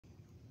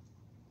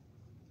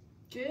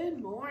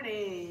Good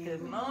morning.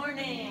 Good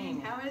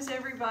morning. How is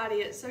everybody?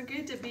 It's so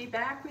good to be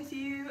back with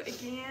you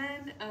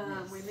again.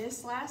 We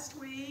missed last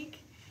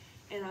week,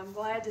 and I'm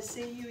glad to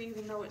see you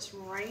even though it's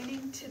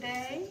raining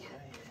today.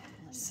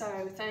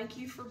 So thank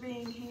you for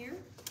being here.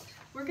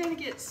 We're going to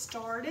get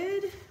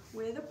started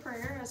with a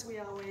prayer as we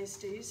always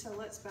do, so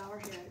let's bow our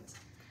heads.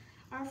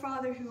 Our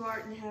Father who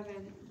art in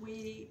heaven,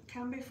 we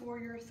come before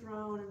your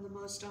throne in the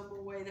most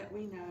humble way that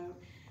we know.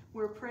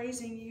 We're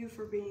praising you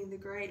for being the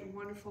great and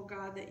wonderful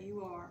God that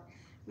you are.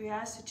 We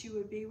ask that you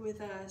would be with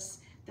us,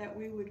 that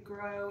we would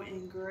grow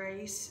in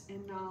grace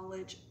and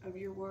knowledge of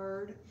your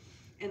word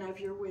and of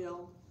your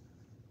will.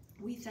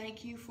 We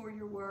thank you for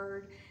your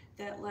word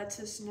that lets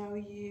us know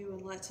you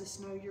and lets us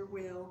know your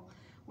will.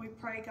 We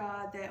pray,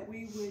 God, that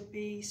we would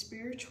be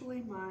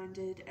spiritually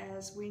minded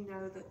as we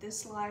know that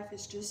this life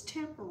is just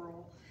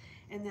temporal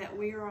and that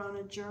we are on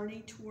a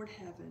journey toward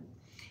heaven.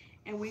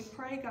 And we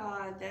pray,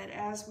 God, that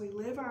as we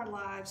live our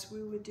lives,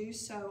 we would do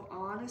so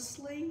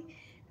honestly,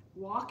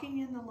 walking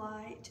in the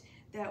light,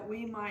 that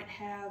we might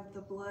have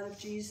the blood of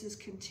Jesus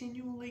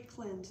continually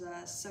cleanse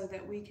us so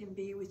that we can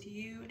be with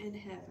you in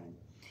heaven.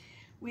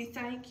 We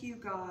thank you,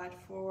 God,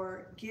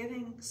 for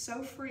giving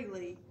so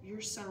freely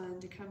your Son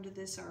to come to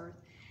this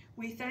earth.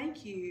 We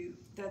thank you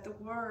that the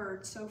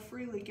Word so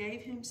freely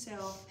gave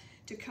himself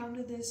to come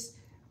to this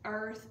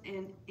earth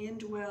and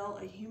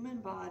indwell a human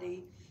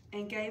body,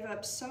 and gave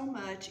up so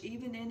much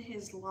even in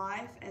his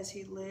life as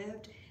he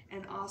lived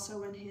and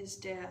also in his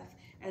death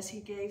as he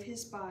gave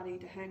his body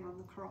to hang on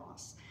the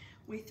cross.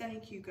 We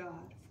thank you,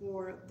 God,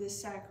 for this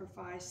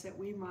sacrifice that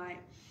we might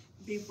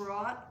be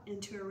brought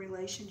into a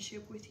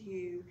relationship with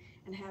you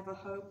and have a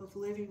hope of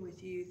living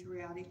with you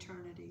throughout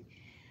eternity.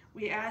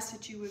 We ask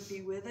that you would be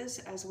with us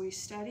as we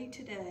study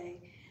today,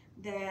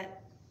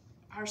 that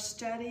our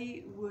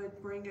study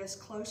would bring us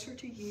closer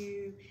to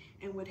you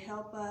and would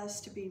help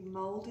us to be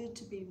molded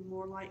to be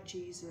more like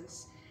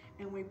Jesus.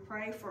 And we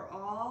pray for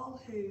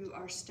all who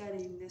are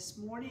studying this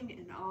morning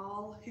and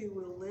all who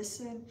will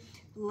listen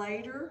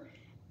later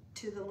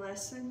to the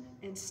lesson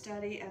and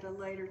study at a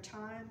later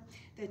time,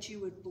 that you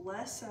would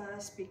bless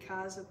us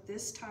because of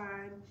this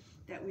time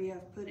that we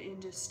have put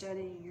into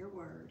studying your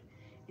word.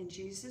 In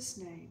Jesus'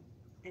 name,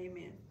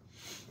 amen.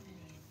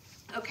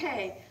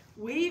 Okay.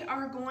 We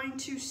are going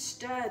to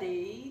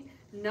study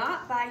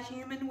Not by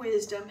Human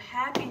Wisdom,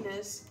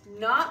 Happiness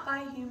Not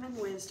by Human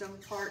Wisdom,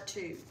 Part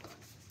 2.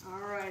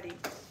 Alrighty.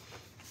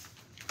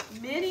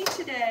 Many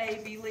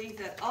today believe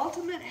that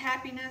ultimate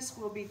happiness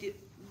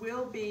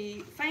will be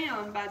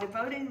found by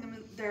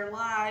devoting their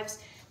lives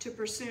to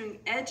pursuing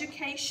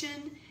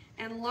education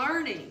and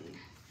learning.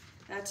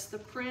 That's the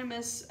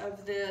premise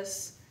of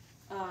this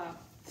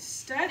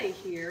study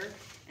here,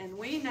 and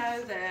we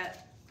know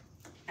that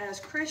as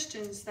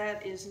Christians,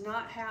 that is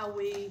not how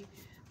we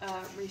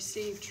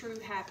receive true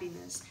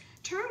happiness.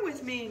 Turn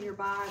with me in your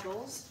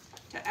Bibles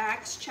to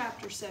Acts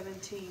chapter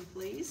 17,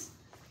 please.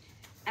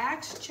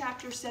 Acts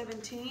chapter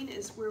 17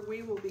 is where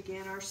we will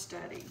begin our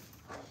study.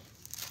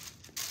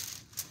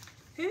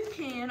 Who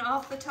can,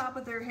 off the top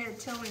of their head,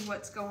 tell me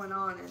what's going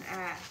on in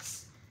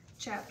Acts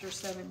chapter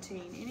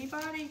 17?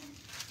 Anybody?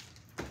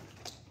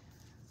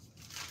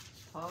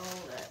 Paul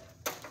at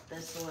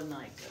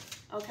Thessalonica.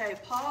 Okay,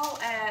 Paul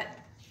at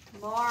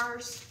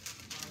Mars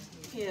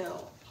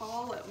Hill.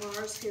 Paul at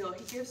Mars Hill.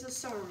 He gives a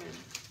sermon.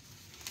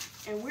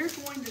 And we're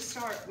going to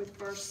start with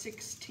verse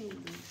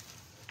 16.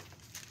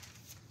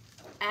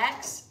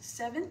 Acts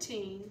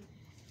 17,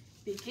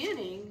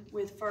 beginning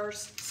with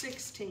verse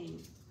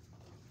 16.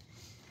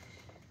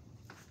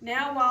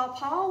 Now, while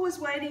Paul was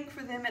waiting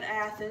for them at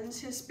Athens,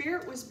 his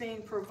spirit was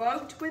being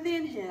provoked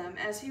within him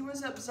as he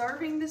was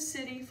observing the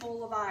city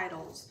full of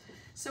idols.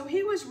 So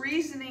he was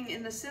reasoning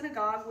in the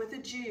synagogue with the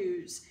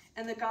Jews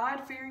and the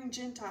God-fearing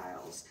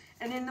Gentiles,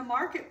 and in the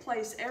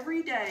marketplace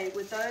every day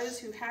with those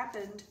who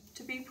happened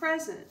to be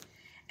present.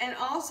 And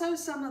also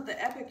some of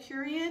the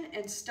Epicurean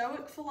and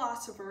Stoic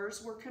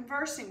philosophers were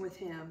conversing with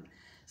him.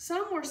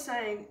 Some were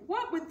saying,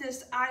 "What would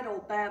this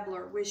idle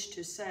babbler wish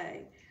to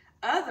say?"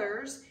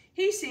 Others,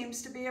 "He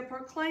seems to be a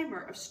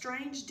proclaimer of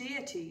strange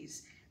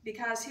deities,"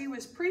 because he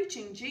was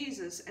preaching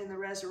Jesus and the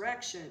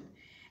resurrection.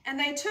 And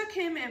they took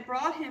him and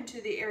brought him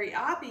to the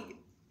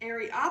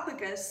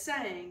Areopagus,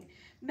 saying,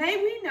 "May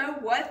we know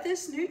what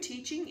this new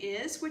teaching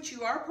is which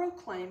you are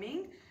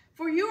proclaiming?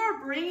 For you are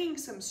bringing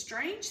some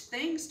strange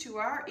things to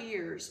our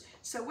ears,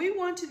 so we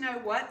want to know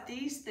what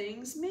these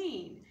things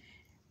mean."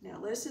 Now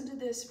listen to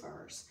this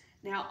verse.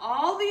 Now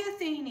all the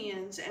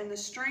Athenians and the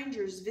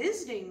strangers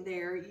visiting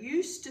there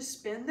used to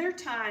spend their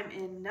time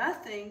in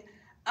nothing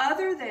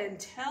other than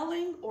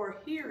telling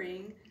or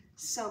hearing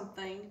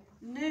something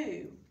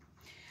new.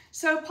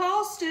 So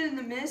Paul stood in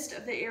the midst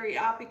of the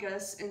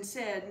Areopagus and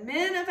said,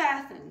 "Men of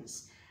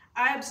Athens,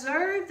 I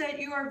observe that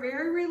you are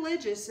very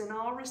religious in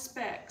all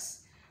respects.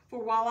 For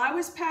while I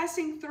was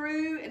passing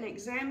through and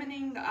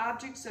examining the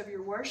objects of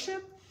your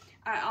worship,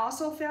 I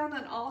also found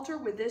an altar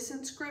with this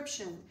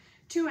inscription,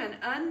 'To an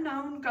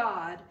unknown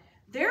God.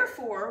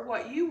 Therefore,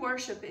 what you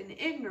worship in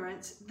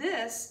ignorance,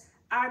 this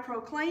I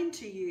proclaim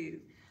to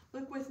you.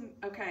 Look with me.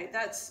 Okay,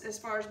 that's as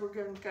far as we're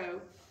going to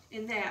go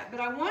in that. But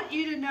I want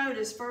you to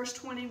notice verse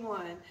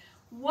 21.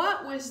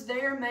 What was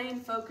their main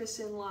focus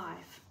in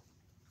life?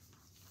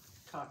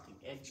 Talking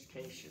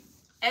education.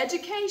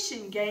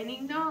 Education,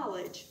 gaining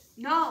knowledge.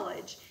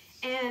 Knowledge.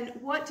 And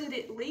what did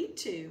it lead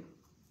to?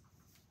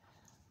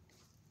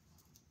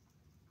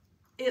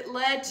 It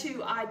led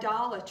to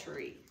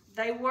idolatry.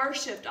 They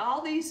worshipped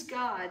all these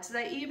gods.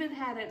 They even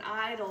had an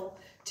idol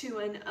to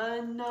an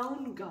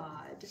unknown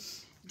God.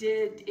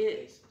 Did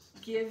it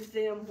give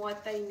them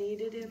what they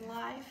needed in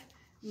life?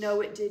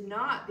 No, it did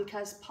not,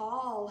 because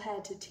Paul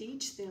had to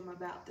teach them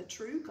about the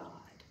true God.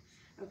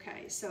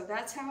 Okay, so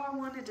that's how I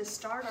wanted to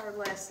start our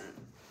lesson,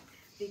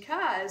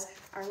 because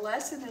our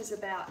lesson is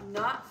about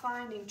not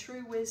finding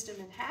true wisdom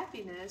and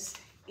happiness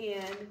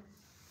in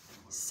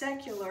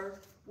secular,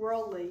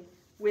 worldly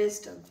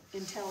wisdom,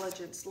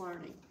 intelligence,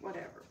 learning,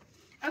 whatever.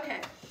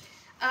 Okay,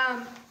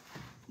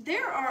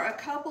 there are a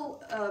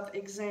couple of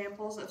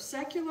examples of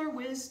secular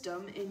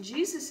wisdom in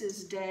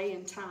Jesus' day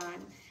and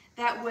time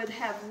that would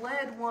have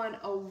led one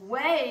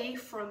away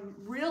from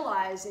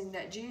realizing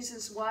that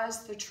Jesus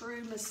was the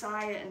true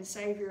Messiah and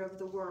Savior of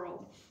the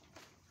world.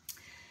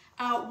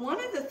 One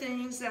of the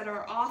things that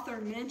our author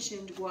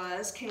mentioned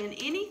was, can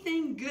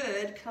anything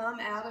good come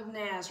out of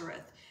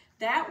Nazareth?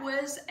 That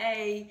was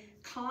a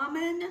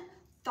common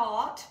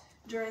thought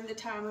during the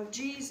time of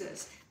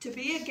Jesus. To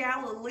be a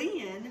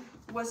Galilean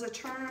was a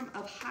term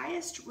of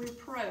highest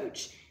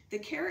reproach. The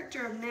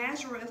character of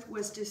Nazareth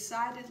was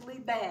decidedly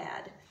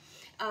bad.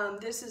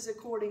 This is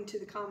according to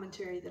the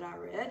commentary that I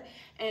read.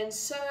 And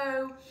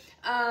so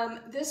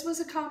this was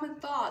a common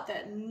thought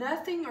that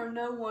nothing or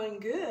no one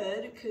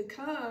good could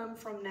come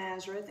from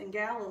Nazareth in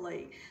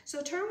Galilee.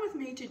 So turn with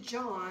me to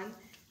John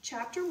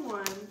chapter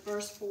 1,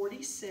 verse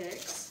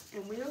 46,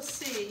 and we'll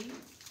see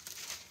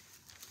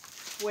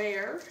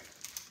where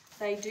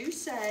they do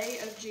say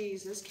of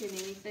Jesus, can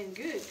anything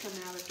good come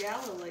out of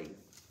Galilee?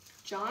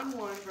 John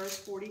 1, verse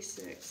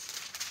 46.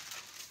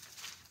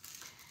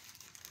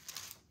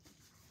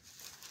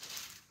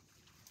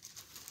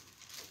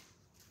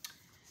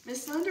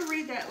 Miss Linda,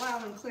 read that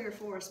loud and clear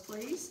for us,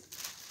 please.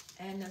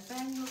 And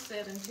Nathanael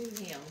said unto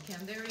him,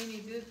 Can there any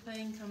good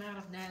thing come out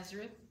of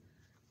Nazareth?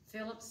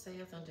 Philip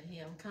saith unto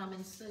him, Come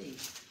and see.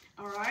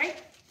 All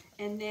right,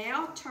 and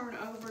now turn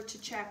over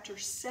to chapter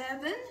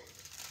 7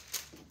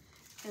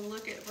 and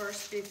look at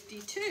verse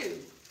 52.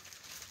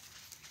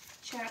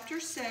 Chapter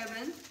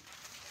 7,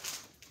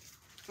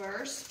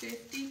 verse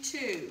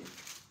 52.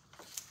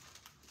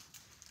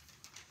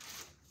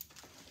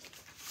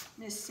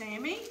 Miss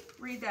Sammy,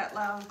 read that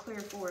loud and clear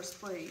for us,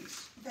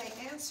 please. They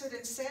answered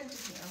and said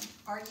to him,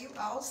 Are you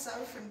also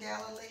from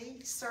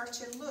Galilee?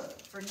 Search and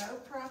look, for no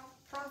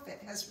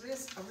prophet has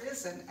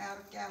arisen out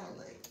of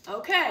Galilee.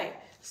 Okay,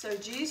 so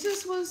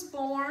Jesus was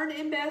born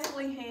in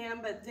Bethlehem,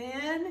 but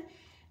then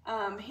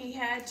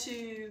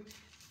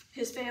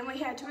his family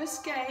had to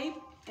escape,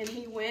 and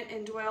he went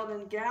and dwelled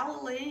in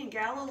Galilee, and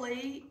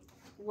Galilee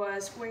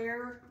was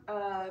where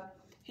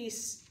he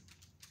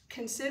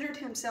considered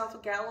himself a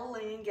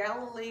Galilean.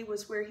 Galilee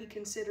was where he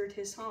considered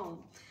his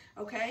home.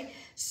 Okay,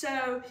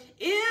 so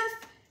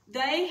if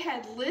they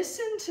had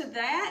listened to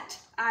that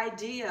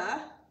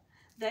idea,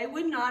 they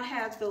would not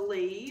have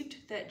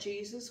believed that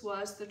Jesus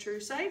was the true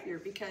Savior,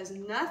 because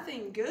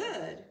nothing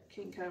good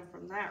can come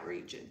from that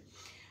region.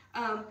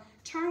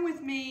 Turn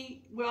with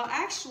me, well,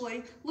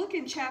 actually, look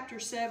in chapter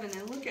 7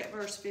 and look at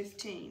verse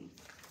 15.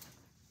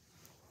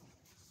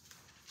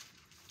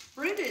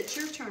 Brenda, it's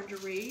your turn to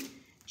read.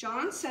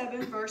 John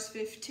 7, verse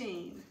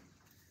 15.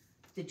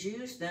 The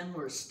Jews then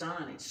were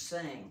astonished,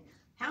 saying,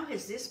 How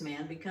has this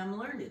man become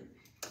learned,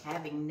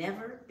 having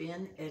never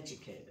been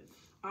educated?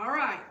 All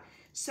right.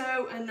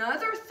 So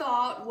another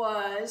thought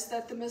was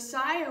that the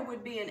Messiah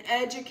would be an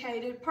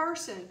educated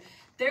person.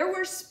 There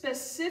were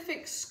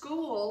specific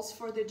schools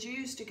for the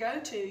Jews to go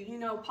to. You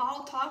know,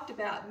 Paul talked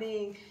about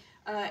being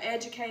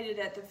educated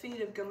at the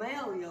feet of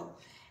Gamaliel.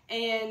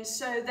 And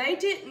so they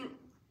didn't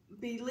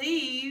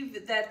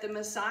believe that the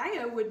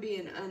Messiah would be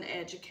an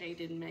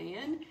uneducated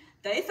man.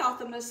 They thought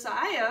the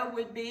Messiah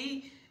would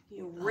be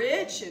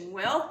rich and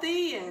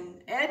wealthy and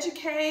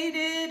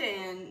educated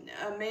and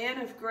a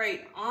man of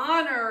great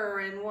honor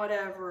and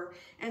whatever.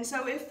 And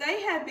so if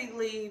they had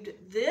believed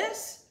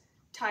this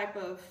type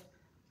of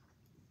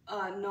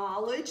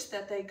knowledge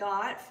that they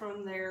got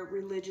from their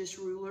religious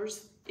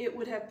rulers, it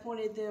would have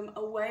pointed them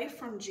away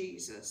from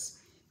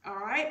Jesus. All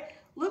right,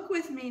 look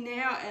with me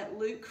now at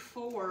Luke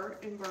 4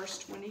 and verse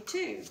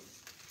 22.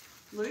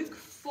 Luke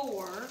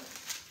 4,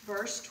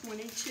 verse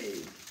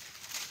 22.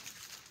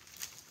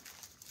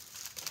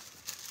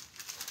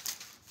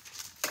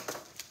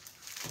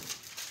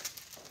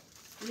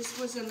 This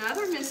was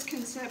another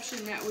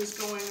misconception that was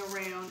going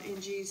around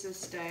in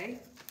Jesus' day.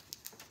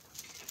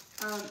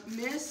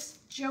 Miss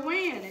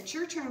Joanne, it's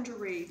your turn to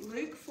read.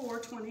 Luke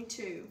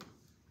 4:22.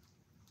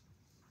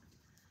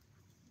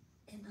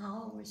 And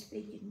all were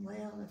speaking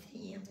well of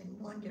him and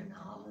wondering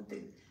all of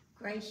the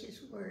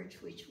gracious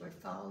words which were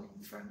falling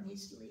from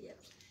his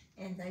lips.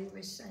 And they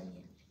were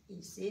saying,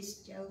 Is this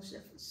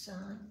Joseph's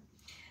son?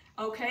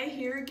 Okay,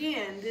 here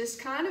again, this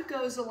kind of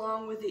goes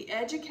along with the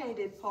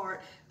educated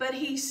part, but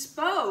he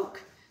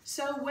spoke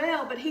so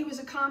well, but he was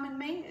a common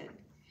man.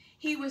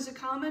 He was a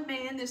common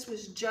man. This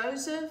was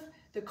Joseph,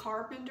 the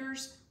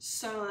carpenter's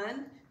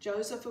son.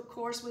 Joseph, of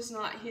course, was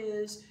not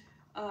his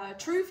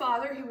true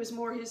father. He was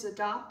more his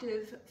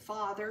adoptive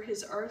father,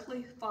 his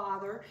earthly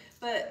father.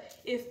 But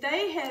if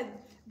they had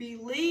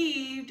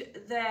believed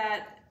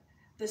that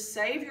the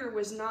Savior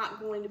was not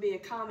going to be a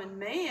common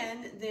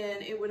man,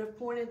 then it would have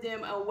pointed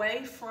them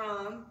away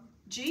from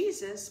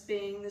Jesus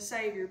being the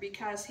Savior,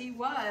 because he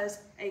was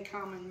a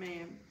common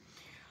man.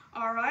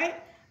 All right,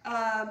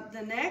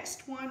 the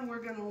next one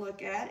we're going to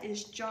look at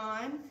is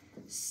John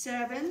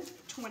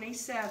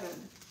 7:27.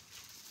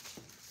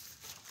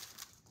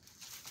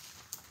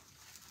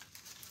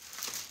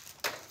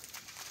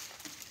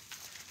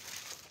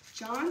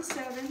 John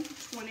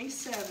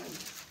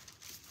 7:27.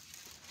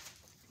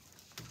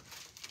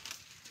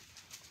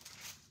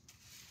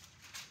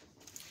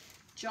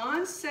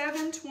 John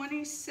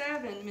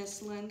 7:27,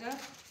 Miss Linda.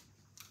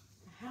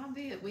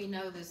 Howbeit we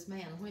know this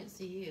man whence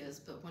he is,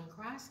 but when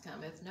Christ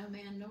cometh, no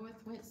man knoweth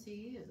whence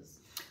he is.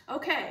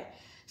 Okay,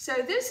 so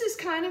this is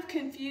kind of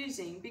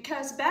confusing,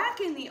 because back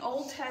in the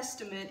Old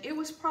Testament, it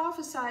was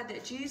prophesied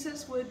that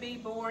Jesus would be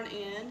born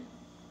in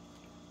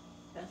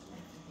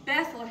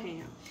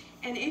Bethlehem.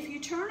 And if you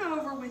turn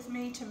over with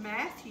me to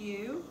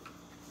Matthew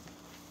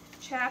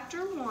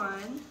chapter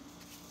 1,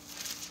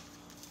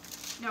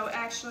 no,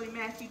 actually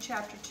Matthew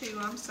chapter 2,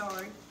 I'm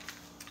sorry,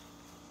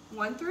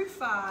 1 through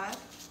 5,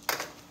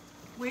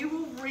 we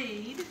will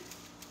read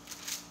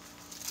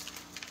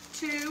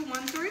 2,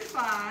 1 through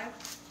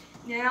 5.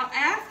 Now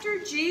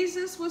after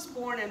Jesus was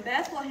born in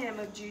Bethlehem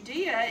of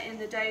Judea in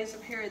the days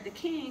of Herod the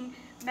king,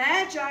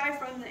 Magi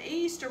from the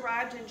east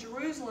arrived in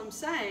Jerusalem,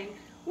 saying,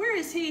 Where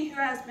is he who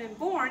has been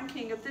born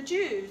King of the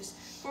Jews?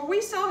 For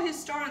we saw his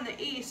star in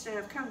the east and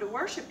have come to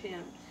worship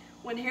him.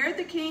 When Herod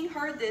the king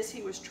heard this,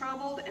 he was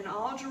troubled, and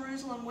all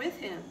Jerusalem with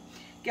him.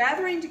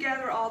 Gathering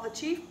together all the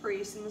chief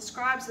priests and the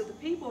scribes of the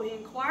people, he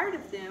inquired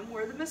of them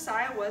where the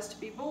Messiah was to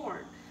be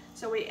born.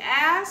 So he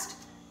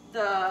asked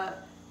the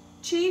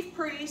chief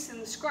priests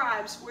and the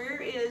scribes, where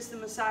is the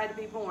Messiah to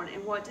be born?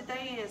 And what did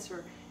they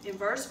answer? In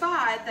verse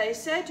 5, they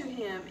said to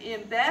him,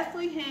 In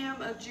Bethlehem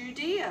of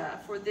Judea,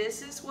 for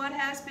this is what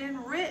has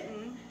been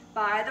written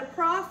by the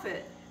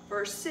prophet.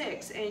 Verse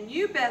 6, And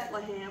you,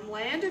 Bethlehem,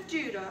 land of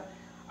Judah,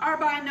 are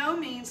by no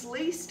means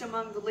least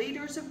among the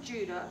leaders of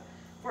Judah,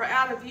 for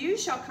out of you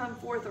shall come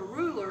forth a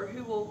ruler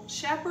who will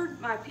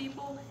shepherd my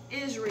people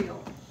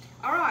Israel.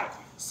 All right,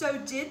 so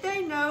did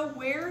they know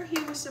where he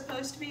was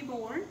supposed to be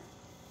born?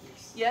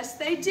 Yes,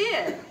 they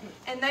did.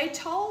 And they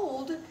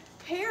told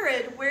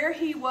Herod where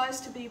he was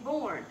to be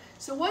born.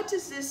 So what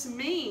does this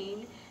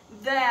mean,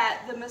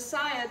 that the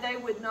Messiah, they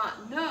would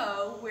not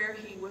know where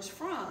he was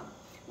from?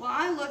 Well,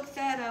 I looked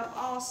that up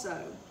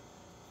also.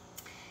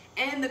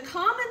 And the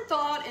common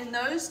thought in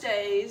those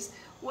days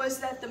was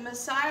that the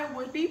Messiah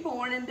would be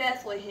born in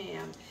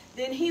Bethlehem.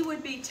 Then he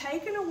would be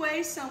taken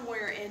away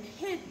somewhere and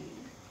hidden.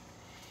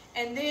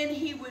 And then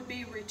he would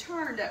be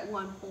returned at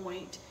one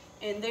point,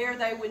 and there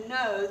they would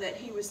know that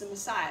he was the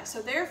Messiah.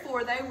 So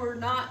therefore they would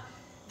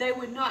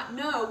not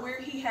know where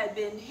he had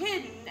been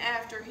hidden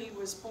after he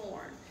was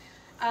born.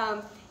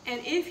 And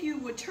if you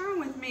would turn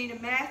with me to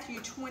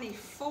Matthew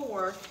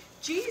 24,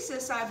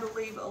 Jesus, I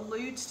believe,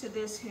 alludes to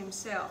this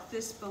himself,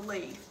 this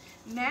belief.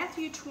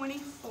 Matthew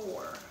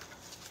 24.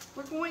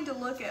 We're going to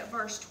look at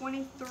verse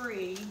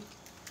 23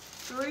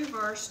 through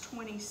verse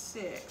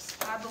 26.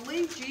 I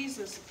believe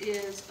Jesus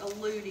is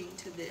alluding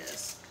to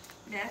this.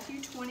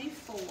 Matthew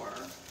 24,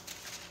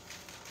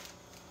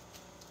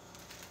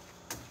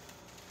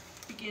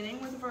 beginning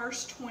with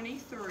verse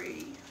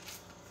 23.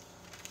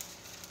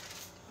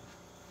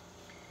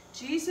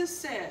 Jesus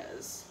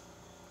says,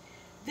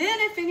 Then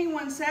if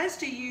anyone says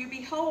to you,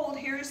 Behold,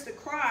 here is the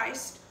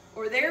Christ,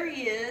 or there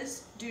he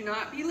is, do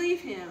not believe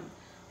him.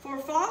 For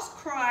false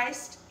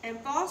Christ and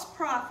false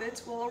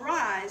prophets will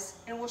arise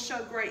and will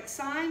show great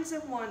signs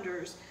and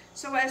wonders,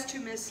 so as to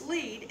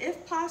mislead,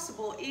 if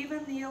possible,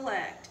 even the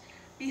elect.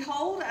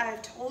 Behold, I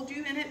have told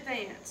you in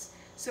advance.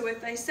 So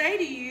if they say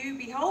to you,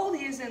 Behold,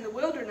 he is in the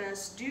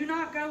wilderness, do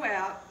not go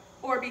out,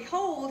 or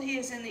Behold, he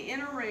is in the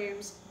inner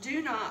rooms,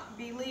 do not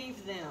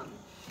believe them.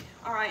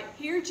 All right,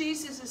 here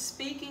Jesus is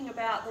speaking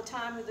about the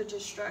time of the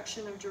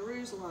destruction of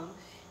Jerusalem,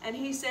 and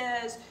he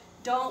says,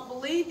 don't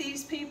believe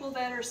these people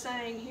that are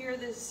saying, here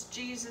this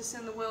Jesus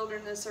in the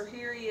wilderness, or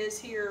here he is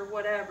here, or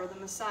whatever, the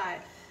Messiah.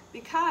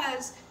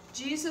 Because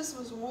Jesus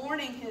was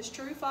warning his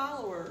true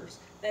followers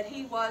that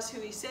he was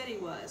who he said he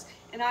was.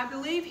 And I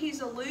believe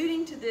he's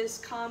alluding to this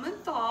common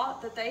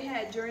thought that they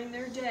had during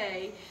their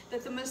day,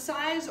 that the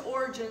Messiah's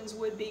origins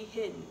would be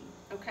hidden.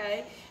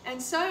 Okay? And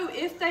so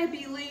if they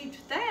believed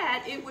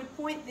that, it would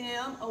point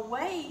them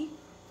away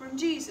from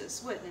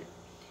Jesus, wouldn't it?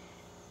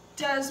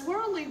 Does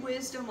worldly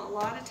wisdom a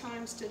lot of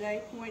times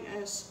today point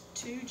us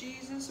to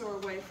Jesus or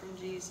away from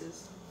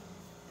Jesus?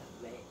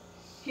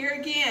 Here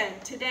again,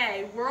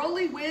 today,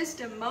 worldly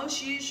wisdom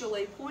most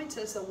usually points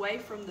us away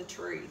from the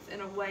truth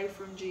and away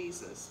from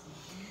Jesus.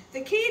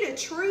 The key to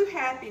true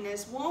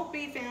happiness won't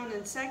be found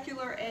in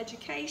secular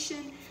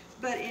education,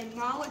 but in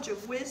knowledge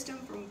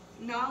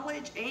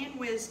and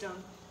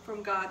wisdom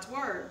from God's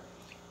Word.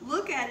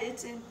 Look at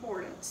its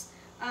importance.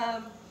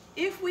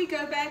 If we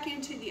go back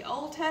into the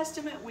Old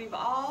Testament, we've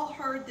all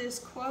heard this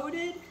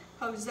quoted.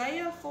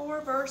 Hosea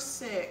 4 verse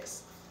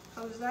 6.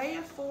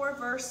 Hosea 4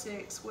 verse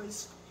 6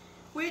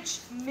 which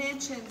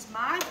mentions,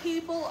 "My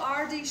people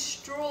are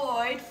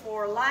destroyed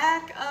for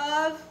lack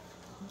of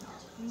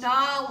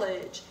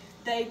knowledge."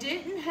 They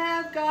didn't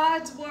have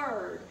God's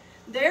Word.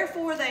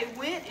 Therefore, they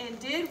went and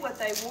did what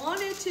they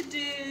wanted to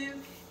do,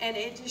 and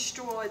it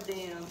destroyed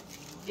them.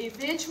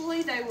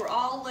 Eventually, they were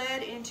all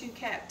led into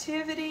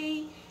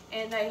captivity,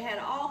 and they had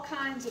all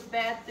kinds of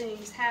bad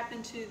things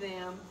happen to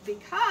them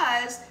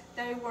because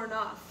they were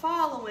not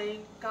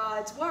following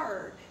God's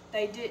Word.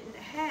 They didn't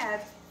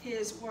have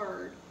His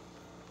Word.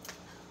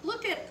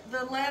 Look at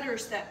the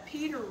letters that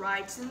Peter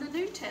writes in the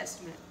New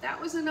Testament. That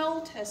was an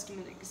Old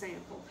Testament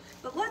example.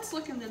 But let's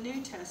look in the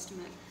New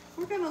Testament.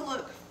 We're going to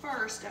look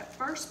first at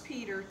 1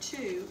 Peter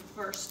 2,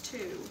 verse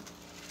 2.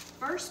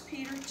 1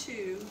 Peter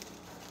 2,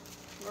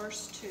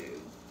 verse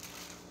 2.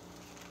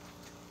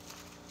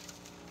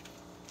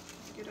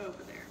 Get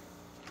over there.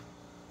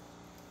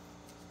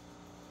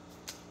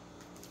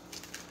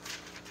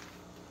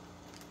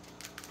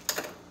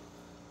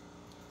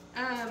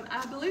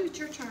 I believe it's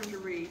your turn to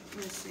read,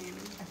 Miss Sammy.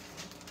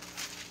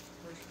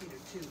 1 Peter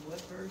 2, what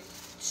verse?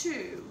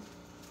 2.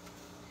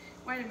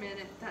 Wait a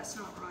minute, that's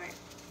not right.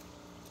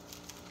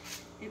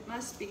 It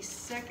must be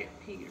 2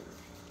 Peter.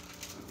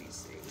 Let me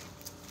see.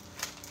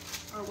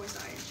 Or was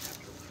I in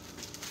chapter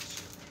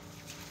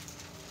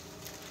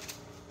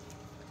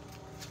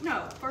 1?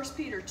 No, 1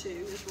 Peter 2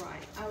 is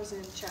right. I was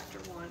in chapter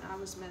 1. I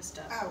was messed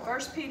up. Oh,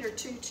 1 Peter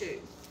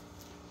 2:2.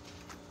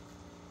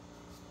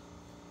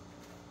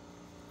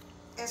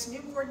 As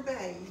newborn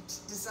babes,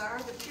 desire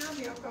the pure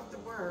milk of the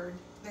word,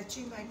 that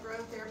you may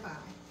grow thereby.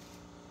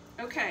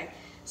 Okay,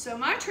 so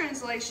my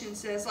translation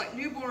says, like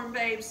newborn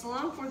babes,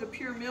 long for the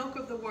pure milk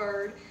of the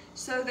word,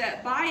 so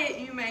that by it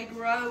you may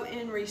grow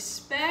in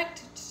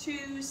respect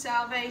to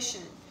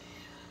salvation.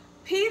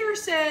 Peter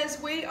says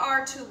we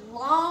are to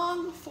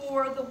long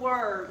for the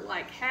word.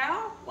 Like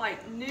how?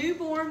 Like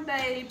newborn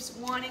babes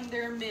wanting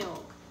their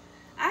milk.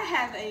 I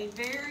have a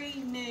very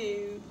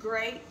new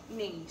great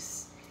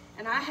niece,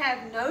 and I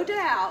have no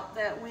doubt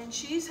that when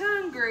she's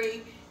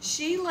hungry,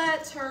 she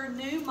lets her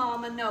new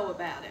mama know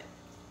about it.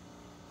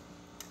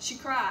 She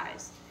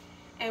cries.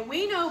 And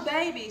we know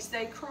babies,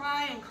 they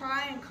cry and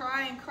cry and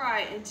cry and cry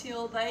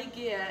until they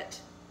get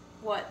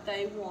what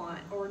they want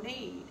or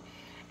need.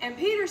 And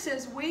Peter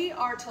says we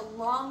are to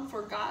long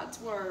for God's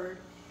word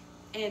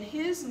and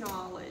His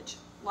knowledge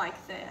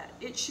like that.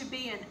 It should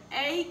be an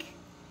ache,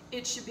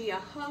 it should be a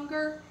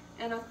hunger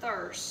and a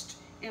thirst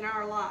in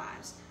our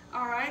lives.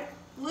 All right,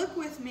 look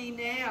with me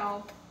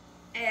now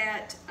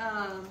at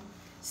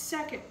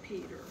 2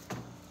 Peter.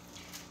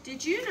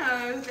 Did you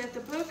know that the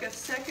book of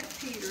 2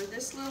 Peter,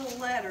 this little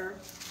letter,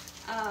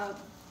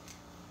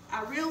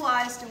 I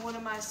realized in one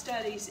of my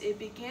studies, it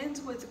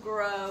begins with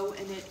grow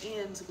and it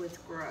ends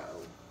with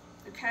grow.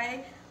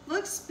 Okay?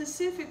 Look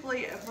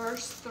specifically at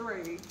verse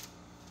 3.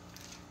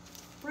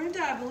 Brenda,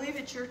 I believe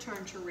it's your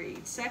turn to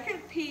read. 2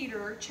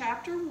 Peter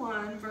chapter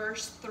 1,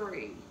 verse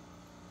 3.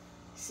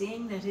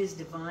 Seeing that His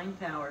divine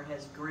power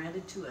has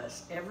granted to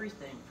us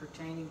everything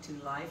pertaining to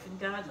life and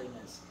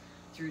godliness,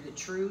 through the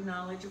true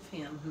knowledge of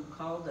Him who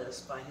called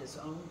us by His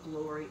own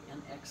glory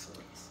and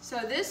excellence. So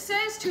this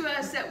says to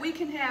us that we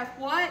can have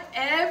what?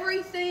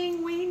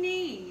 Everything we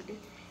need.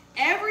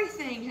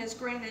 Everything has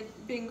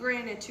been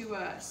granted to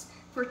us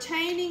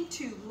pertaining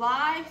to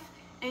life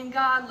and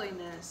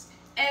godliness.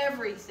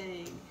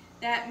 Everything.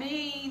 That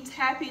means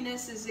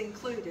happiness is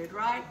included,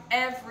 right?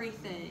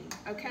 Everything,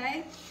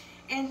 okay?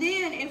 And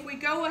then if we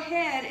go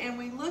ahead and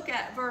we look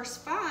at verse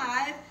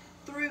 5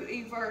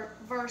 through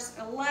verse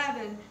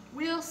 11,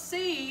 we'll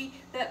see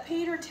that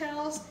Peter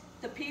tells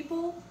the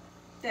people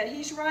that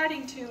he's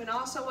writing to, and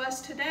also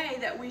us today,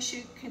 that we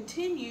should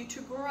continue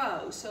to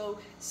grow. So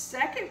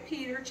 2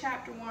 Peter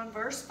chapter 1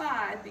 verse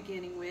 5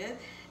 beginning with,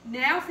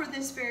 now for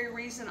this very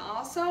reason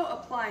also,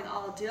 applying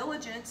all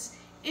diligence,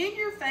 in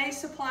your faith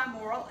supply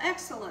moral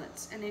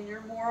excellence, and in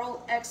your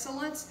moral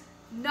excellence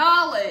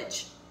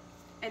knowledge,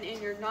 and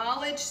in your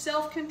knowledge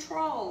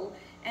self-control,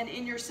 and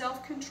in your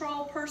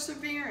self-control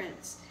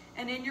perseverance,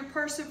 and in your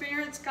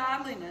perseverance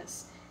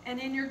godliness, and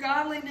in your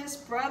godliness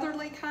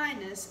brotherly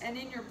kindness, and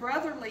in your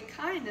brotherly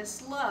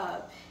kindness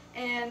love.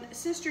 And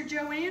Sister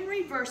Joanne,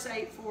 read verse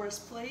 8 for us,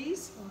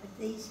 please.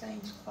 For these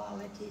things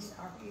qualities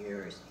are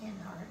yours and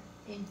are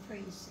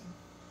increasing.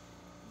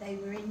 They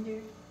render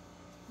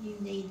you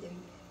neither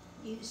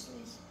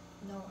useless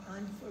nor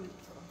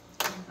unfruitful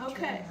in Okay.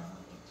 true knowledge.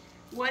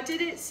 What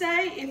did it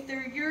say? If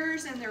they're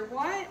yours and they're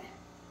what?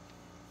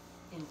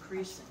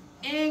 Increasing.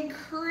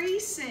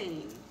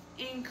 Increasing.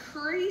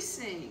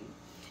 Increasing.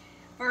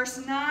 Verse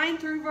 9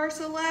 through verse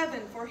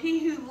 11. For he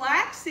who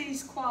lacks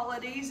these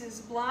qualities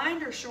is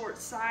blind or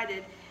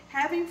short-sighted,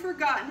 having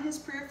forgotten his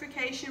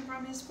purification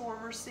from his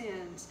former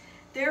sins.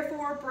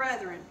 Therefore,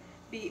 brethren,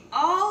 be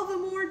all the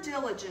more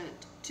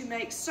diligent to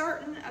make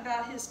certain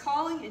about his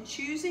calling and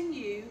choosing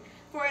you,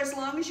 for as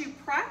long as you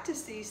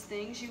practice these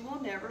things, you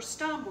will never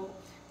stumble.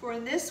 For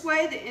in this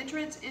way the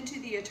entrance into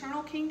the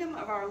eternal kingdom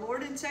of our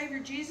Lord and Savior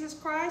Jesus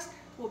Christ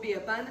will be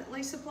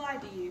abundantly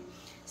supplied to you.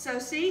 So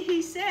see,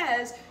 he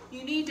says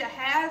you need to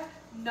have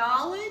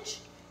knowledge,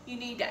 you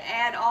need to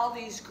add all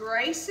these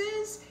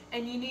graces,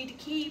 and you need to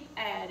keep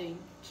adding,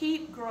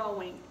 keep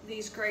growing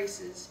these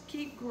graces,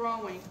 keep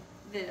growing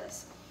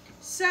this.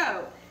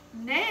 So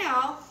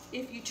now,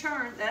 if you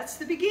turn, that's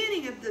the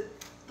beginning of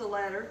the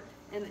letter.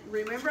 And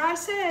remember I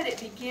said it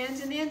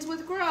begins and ends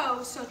with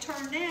grow. So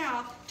turn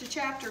now to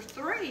chapter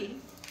 3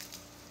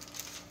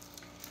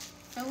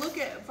 and look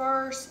at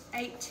verse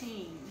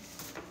 18.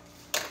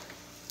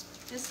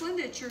 Miss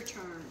Linda, it's your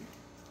turn.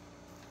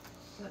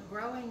 But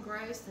grow in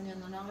grace and in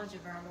the knowledge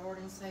of our Lord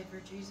and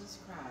Savior Jesus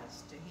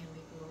Christ. To him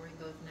be glory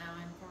both now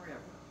and forever.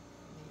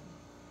 Amen.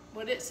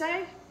 What did it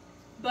say?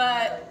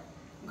 But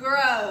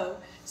grow.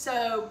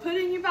 So put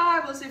in your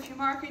Bibles, if you're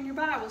marking your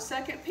Bible, 2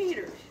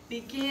 Peter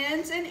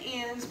begins and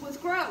ends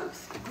with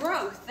growth.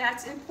 Growth,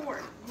 that's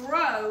important.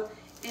 Grow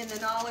in the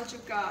knowledge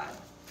of God.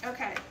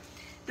 Okay,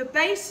 the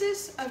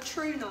basis of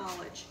true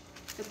knowledge.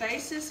 The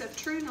basis of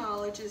true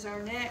knowledge is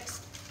our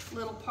next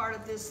little part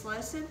of this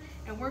lesson,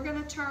 and we're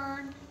going to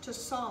turn to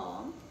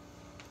Psalm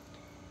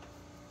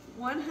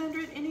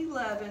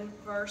 111,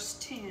 verse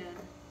 10.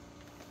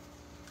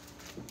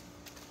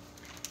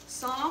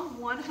 Psalm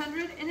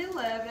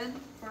 111,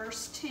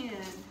 verse 10.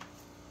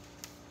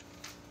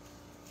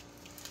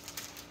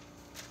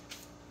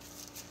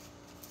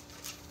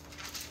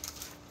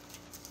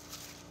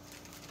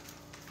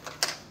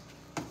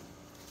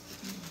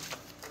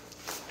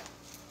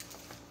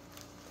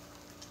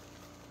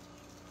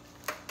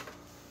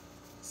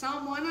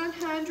 Psalm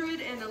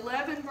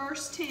 111,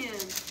 verse 10.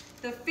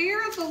 The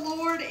fear of the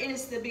Lord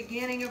is the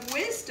beginning of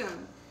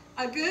wisdom.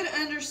 A good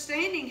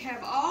understanding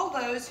have all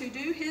those who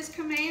do his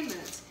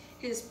commandments.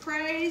 His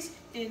praise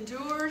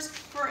endures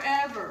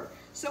forever.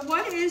 So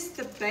what is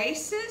the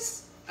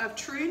basis of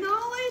true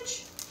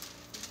knowledge?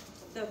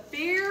 The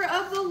fear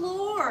of the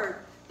Lord.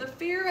 The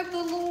fear of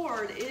the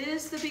Lord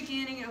is the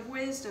beginning of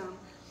wisdom.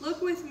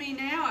 Look with me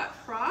now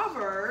at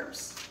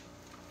Proverbs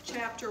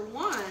chapter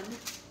 1.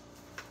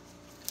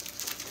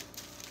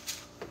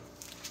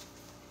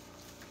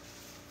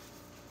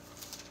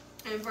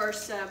 And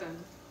verse 7.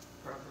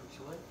 Proverbs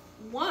what?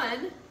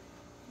 1,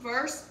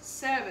 verse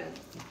 7.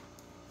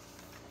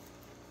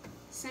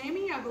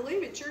 Sammy, I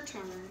believe it's your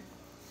turn.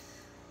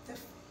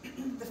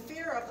 The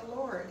fear of the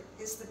Lord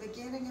is the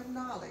beginning of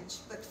knowledge,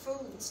 but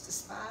fools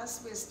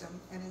despise wisdom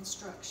and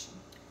instruction.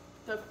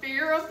 The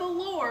fear of the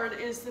Lord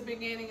is the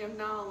beginning of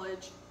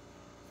knowledge.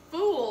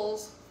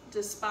 Fools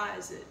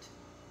despise it.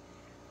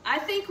 I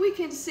think we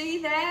can see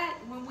that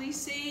when we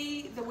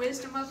see the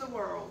wisdom of the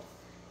world.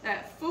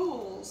 That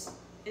fools,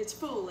 it's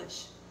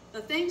foolish.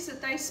 The things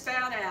that they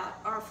spout out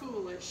are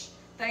foolish.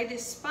 They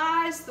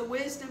despise the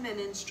wisdom and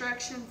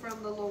instruction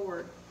from the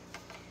Lord.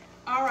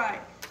 All right.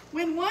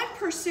 When one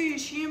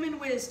pursues human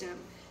wisdom,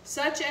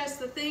 such as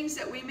the things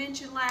that we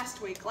mentioned last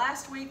week.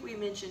 Last week we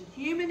mentioned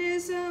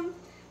humanism.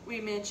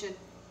 We mentioned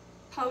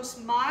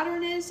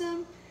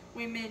postmodernism.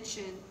 We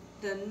mentioned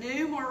the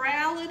new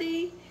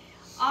morality.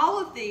 All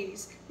of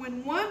these.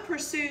 When one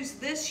pursues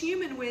this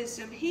human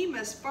wisdom, he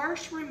must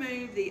first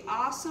remove the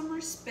awesome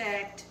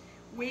respect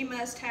we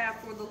must have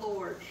for the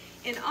Lord.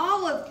 In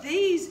all of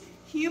these,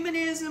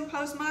 humanism,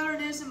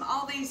 postmodernism,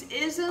 all these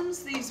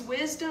isms, these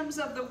wisdoms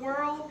of the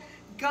world,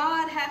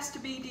 God has to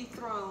be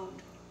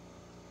dethroned.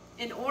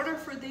 In order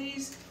for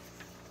these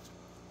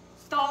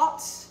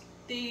thoughts,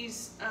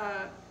 these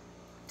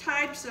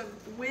types of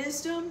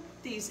wisdom,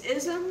 these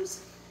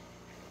isms,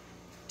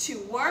 to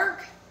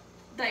work,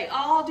 they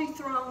all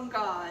dethrone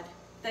God.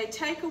 They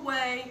take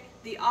away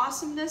the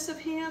awesomeness of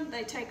Him.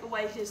 They take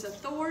away His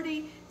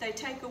authority. They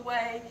take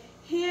away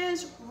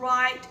His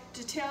right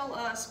to tell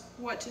us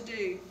what to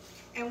do.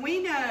 And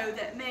we know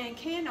that man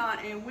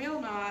cannot and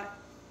will not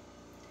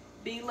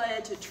be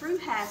led to true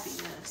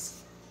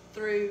happiness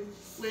through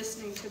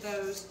listening to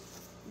those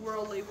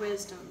worldly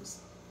wisdoms.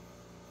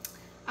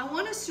 I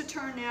want us to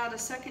turn now to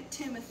 2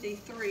 Timothy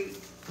 3.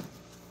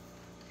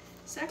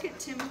 2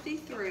 Timothy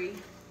 3.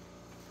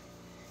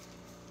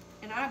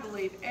 And I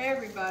believe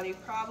everybody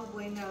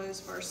probably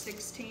knows verse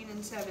 16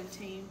 and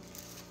 17.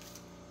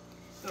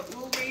 But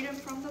we'll read them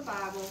from the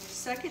Bible.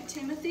 2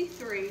 Timothy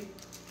 3,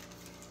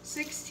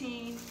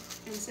 16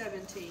 and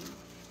 17.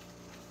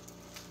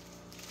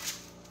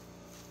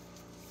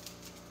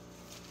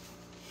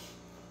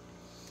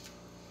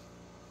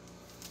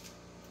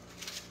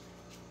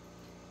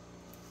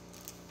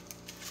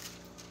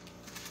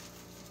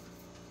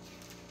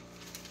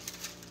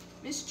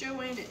 Miss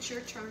Joanne, it's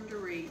your turn to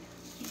read.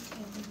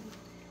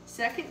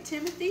 2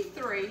 Timothy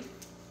 3,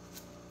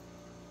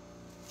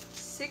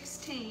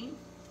 16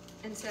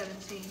 and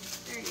 17.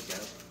 There you go.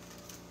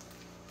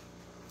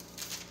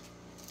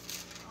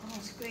 All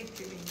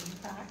scripture is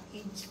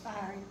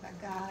inspired by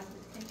God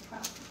and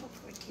profitable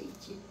for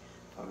teaching,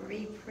 for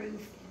reproof,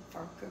 and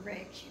for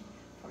correction,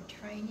 for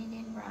training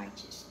in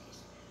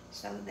righteousness,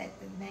 so that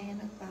the man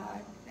of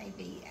God may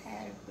be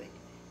adequate,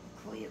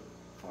 equipped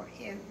for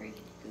every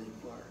good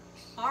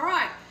works. All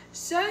right,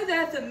 so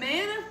that the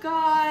man of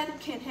God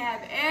can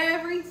have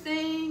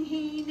everything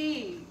he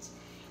needs.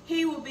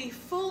 He will be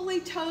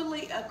fully,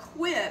 totally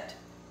equipped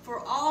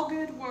for all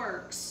good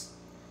works,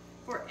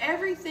 for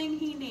everything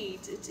he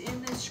needs. It's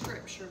in this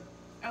scripture.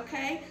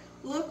 Okay,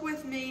 look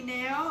with me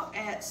now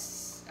at,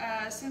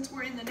 since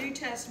we're in the New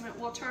Testament,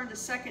 we'll turn to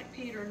 2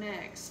 Peter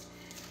next.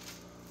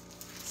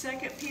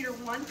 2 Peter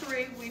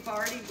 1:3, we've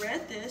already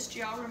read this. Do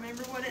y'all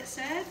remember what it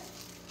said?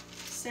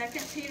 2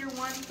 Peter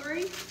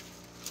 1:3.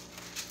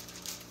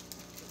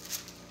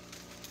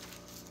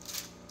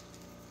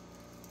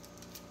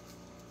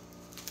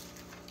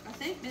 I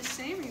think Miss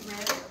Sammy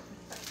read it.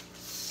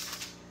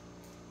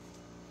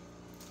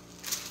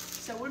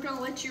 So we're going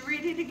to let you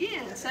read it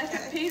again. 2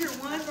 Peter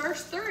 1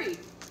 verse 3.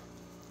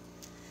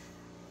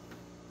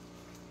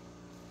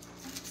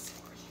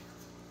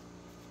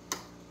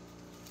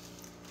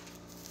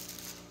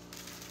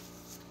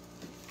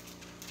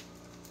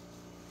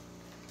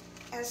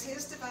 As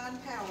his divine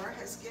power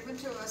has given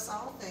to us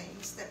all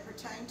things that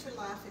pertain to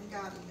life and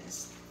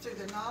godliness, through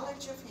the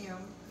knowledge of him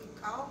who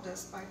called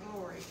us by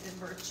glory and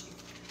virtue.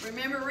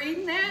 Remember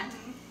reading that?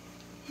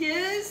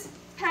 His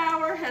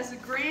power has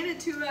granted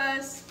to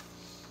us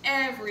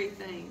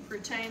everything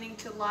pertaining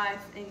to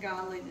life and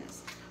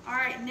godliness. All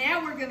right,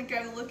 now we're going to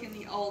go look in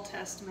the Old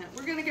Testament.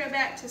 We're going to go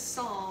back to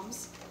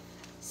Psalms.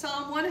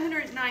 Psalm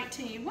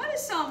 119. What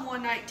is Psalm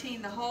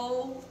 119, the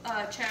whole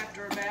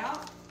chapter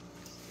about?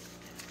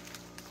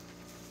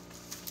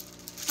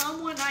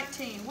 Psalm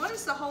 119. What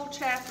is the whole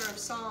chapter of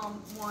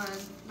Psalm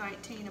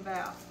 119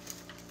 about?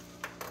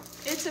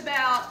 It's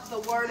about the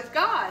Word of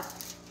God.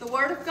 The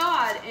Word of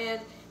God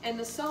and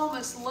the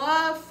psalmist's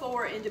love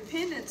for and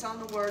dependence on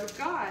the Word of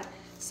God.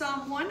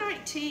 Psalm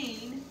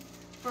 119,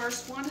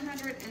 verse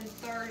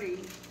 130.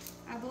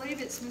 I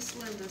believe it's Miss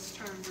Linda's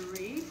turn to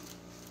read.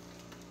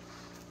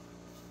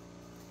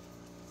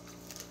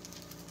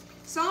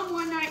 Psalm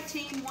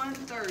 119,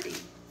 130.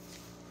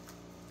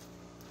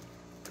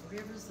 The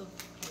rivers of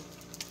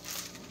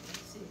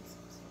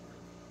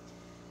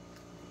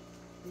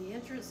the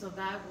entrance of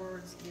thy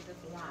words giveth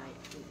light,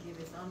 it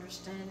giveth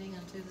understanding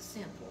unto the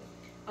simple.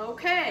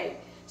 Okay,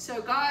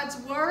 so God's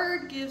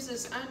Word gives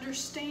us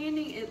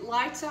understanding. It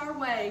lights our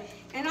way.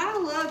 And I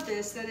love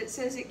this, that it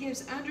says it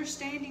gives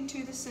understanding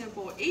to the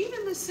simple.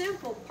 Even the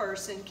simple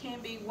person can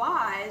be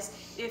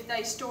wise if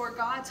they store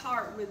God's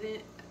heart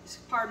within,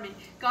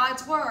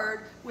 God's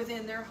Word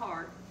within their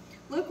heart.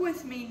 Look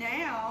with me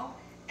now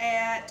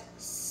at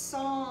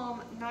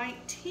Psalm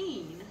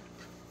 19.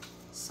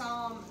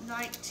 Psalm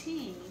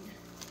 19.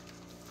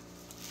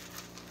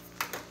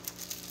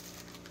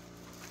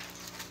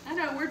 I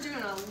know we're doing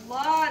a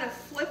lot of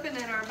flipping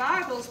in our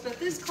Bibles, but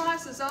this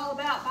class is all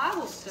about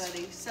Bible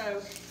study,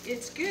 so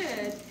it's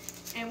good.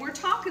 And we're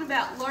talking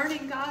about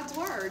learning God's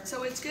Word,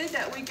 so it's good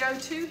that we go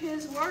to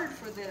His Word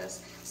for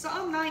this.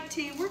 Psalm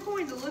 19, we're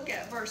going to look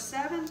at verse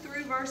 7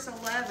 through verse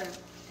 11.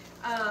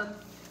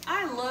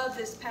 I love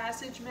this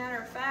passage.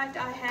 Matter of fact,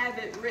 I have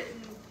it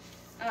written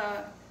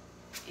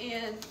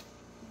in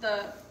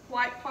the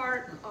white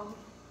part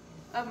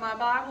of my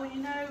Bible,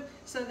 you know,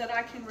 so that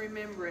I can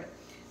remember it.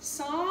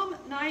 Psalm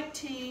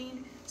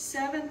 19,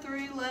 7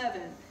 through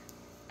 11.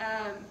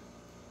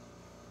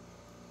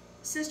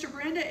 Sister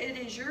Brenda, it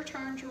is your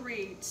turn to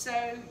read.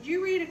 So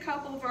you read a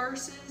couple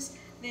verses,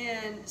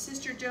 then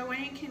Sister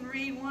Joanne can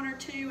read one or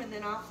two, and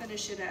then I'll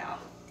finish it out.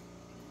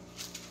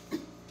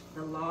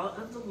 The law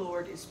of the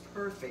Lord is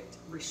perfect,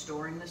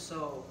 restoring the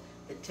soul.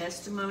 The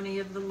testimony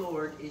of the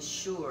Lord is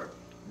sure,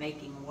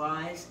 making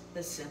wise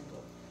the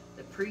simple.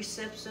 The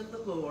precepts of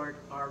the Lord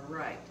are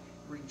right,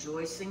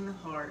 rejoicing the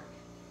heart.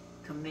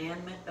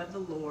 Commandment of the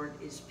Lord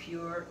is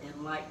pure,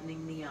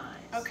 enlightening the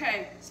eyes.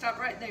 Okay, stop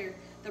right there.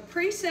 The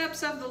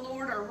precepts of the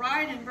Lord are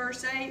right in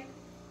verse 8.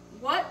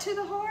 What to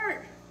the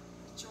heart?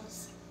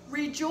 Rejoicing.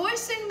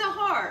 Rejoicing the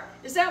heart.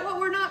 Is that what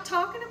we're not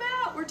talking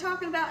about? We're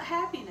talking about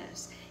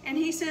happiness. And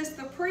he says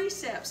the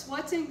precepts,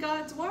 what's in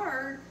God's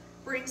Word,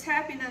 brings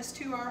happiness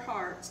to our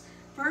hearts.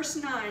 Verse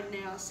 9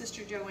 now,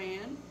 Sister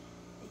Joanne.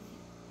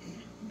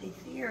 The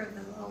fear of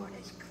the Lord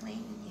is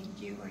clean,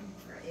 enduring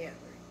forever.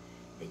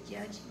 The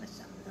judgments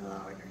of the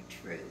Lord are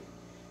true.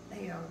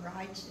 They are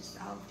righteous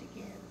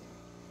altogether.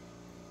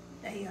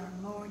 They are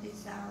more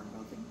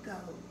desirable than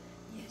gold,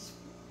 yes,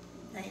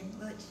 than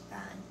much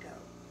fine gold.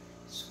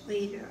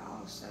 Sweeter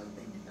also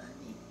than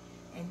honey,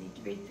 and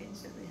the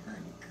drippings of the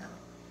honeycomb.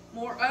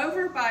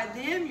 Moreover, by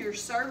them your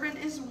servant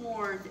is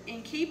warned.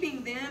 In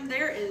keeping them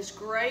there is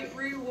great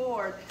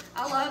reward.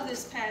 I love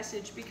this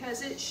passage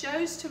because it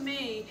shows to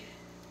me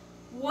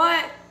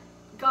what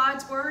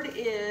God's Word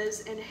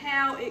is and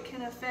how it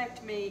can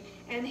affect me.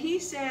 And he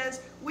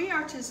says we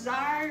are to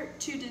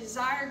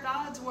desire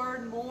God's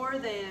Word more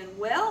than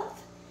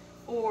wealth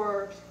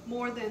or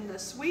more than the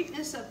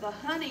sweetness of the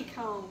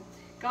honeycomb.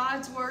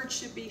 God's Word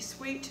should be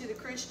sweet to the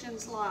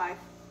Christian's life.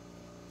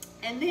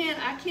 And then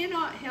I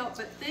cannot help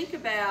but think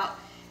about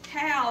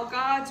how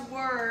God's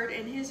Word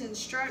and His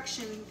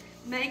instruction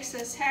makes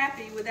us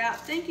happy without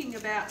thinking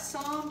about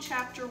Psalm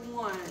chapter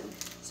 1.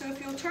 So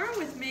if you'll turn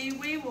with me,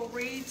 we will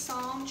read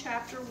Psalm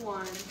chapter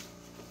 1.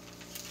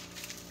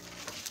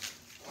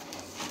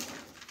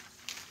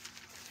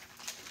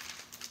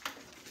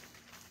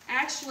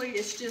 Actually,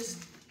 it's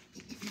just,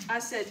 I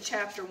said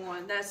chapter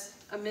 1. That's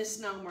a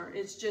misnomer.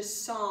 It's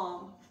just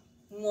Psalm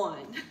 1.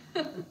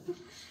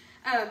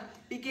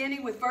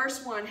 Beginning with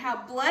verse 1.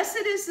 How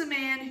blessed is the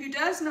man who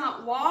does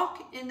not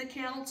walk in the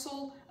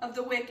counsel of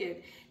the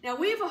wicked. Now,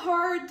 we've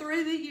heard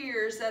through the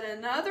years that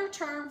another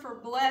term for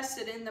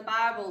blessed in the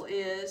Bible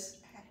is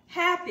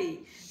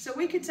happy. So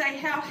we could say,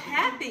 how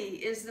happy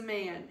is the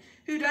man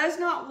who does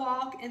not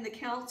walk in the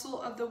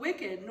counsel of the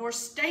wicked, nor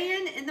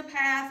stand in the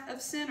path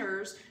of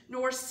sinners,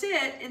 nor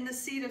sit in the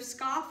seat of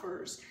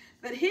scoffers.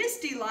 But his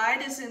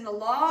delight is in the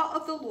law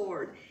of the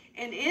Lord,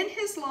 and in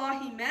his law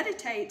he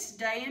meditates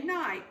day and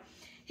night.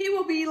 He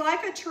will be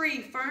like a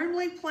tree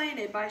firmly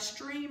planted by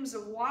streams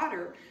of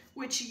water,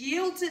 which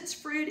yields its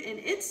fruit in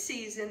its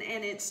season,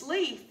 and its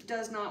leaf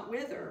does not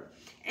wither.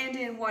 And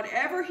in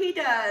whatever he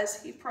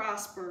does, he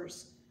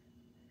prospers.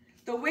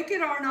 The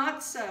wicked are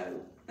not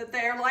so, but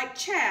they are like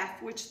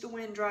chaff which the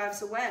wind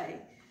drives away.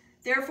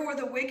 Therefore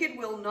the wicked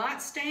will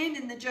not stand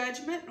in the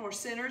judgment, nor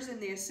sinners in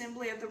the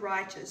assembly of the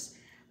righteous.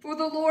 For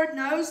the Lord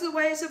knows the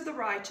ways of the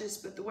righteous,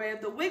 but the way of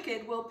the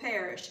wicked will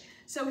perish.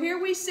 So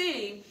here we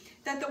see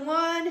that the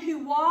one who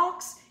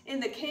walks in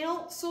the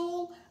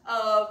counsel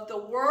of the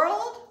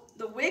world,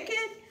 the wicked,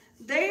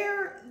 they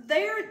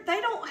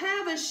don't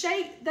have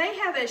they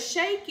have a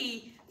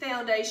shaky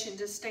foundation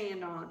to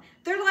stand on.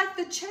 They're like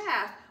the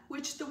chaff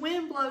which the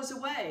wind blows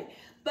away.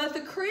 But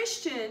the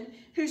Christian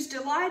whose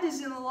delight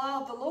is in the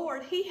law of the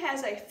Lord, he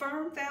has a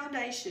firm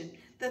foundation.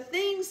 The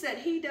things that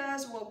he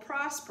does will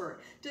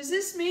prosper. Does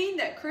this mean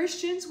that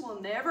Christians will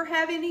never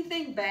have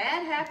anything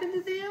bad happen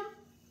to them?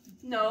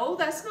 No,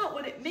 that's not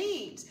what it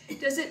means.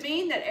 Does it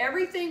mean that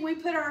everything we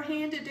put our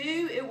hand to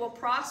do, it will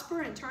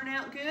prosper and turn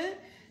out good?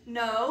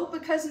 No,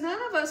 because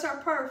none of us are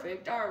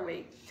perfect, are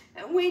we?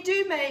 And we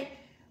do make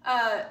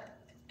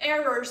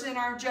errors in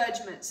our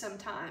judgment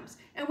sometimes,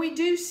 and we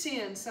do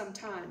sin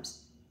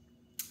sometimes.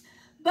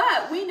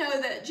 But we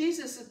know that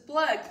Jesus'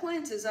 blood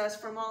cleanses us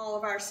from all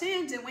of our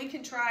sins, and we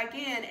can try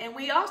again. And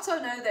we also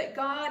know that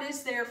God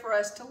is there for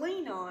us to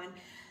lean on.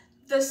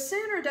 The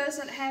sinner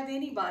doesn't have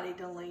anybody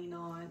to lean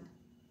on.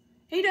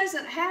 He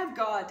doesn't have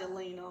God to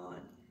lean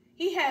on.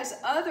 He has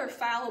other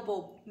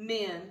fallible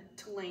men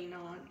to lean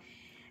on.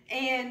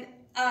 And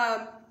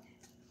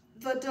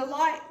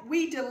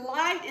we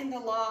delight in the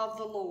law of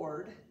the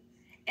Lord,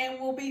 and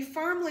will be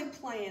firmly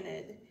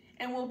planted,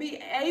 and will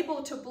be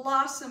able to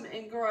blossom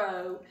and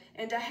grow,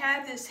 and to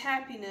have this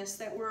happiness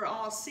that we're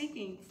all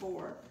seeking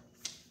for.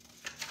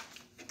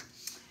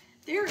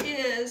 There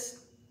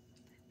is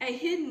a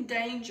hidden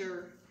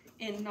danger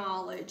in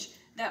knowledge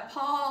that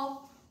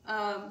Paul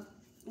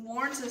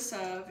warns us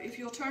of. If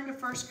you'll turn to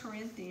 1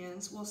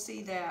 Corinthians, we'll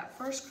see that.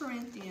 1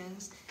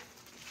 Corinthians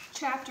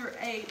chapter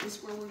 8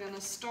 is where we're going to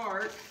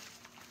start.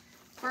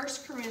 1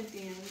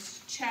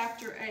 Corinthians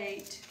chapter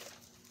 8.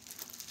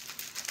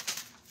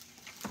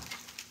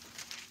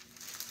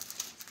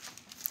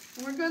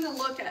 We're going to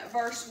look at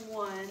verse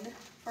 1,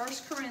 1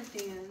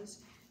 Corinthians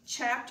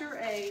chapter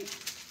 8,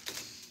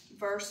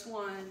 verse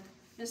 1.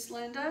 Miss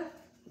Linda?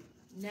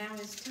 Now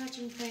as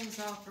touching things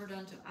offered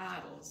unto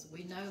idols,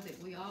 we know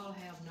that we all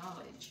have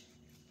knowledge.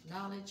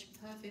 Knowledge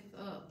puffeth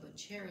up, but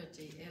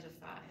charity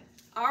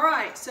edifieth. All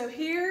right, so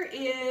here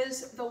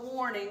is the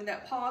warning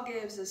that Paul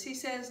gives us. He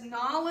says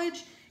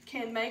knowledge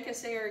can make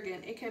us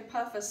arrogant. It can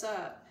puff us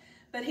up.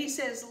 But he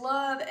says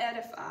love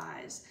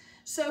edifies.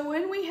 So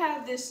when we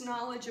have this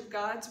knowledge of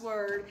God's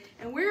Word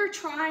and we're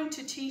trying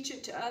to teach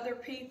it to other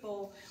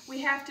people,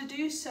 we have to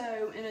do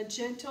so in a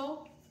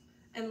gentle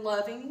and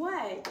loving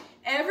way.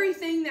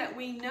 Everything that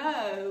we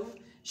know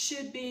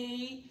should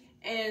be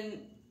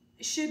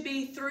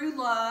through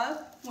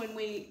love when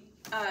we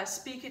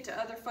speak it to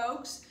other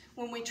folks.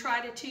 When we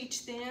try to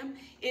teach them,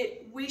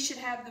 we should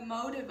have the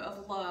motive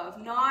of love,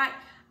 not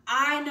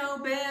I know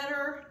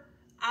better,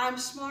 I'm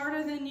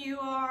smarter than you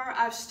are,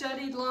 I've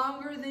studied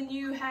longer than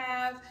you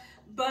have.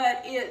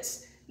 But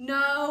it's,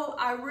 no,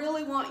 I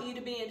really want you to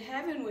be in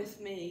heaven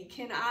with me.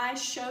 Can I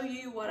show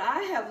you what I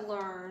have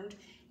learned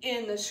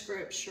in the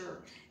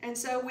Scripture? And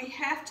so we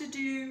have to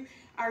do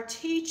our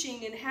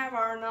teaching and have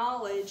our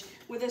knowledge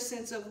with a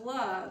sense of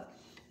love.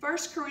 1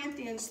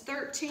 Corinthians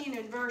 13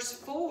 and verse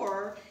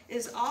 4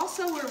 is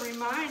also a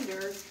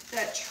reminder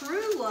that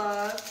true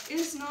love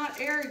is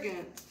not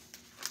arrogant.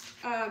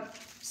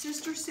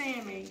 Sister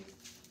Sammy,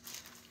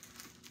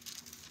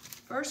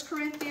 1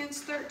 Corinthians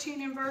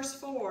 13 and verse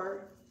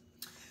 4.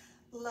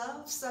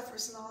 Love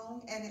suffers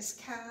long and is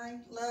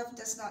kind. Love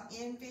does not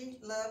envy.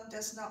 Love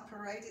does not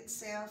parade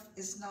itself,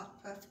 is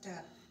not puffed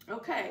up.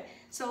 Okay,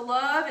 so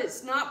love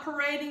is not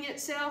parading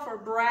itself or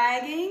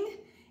bragging.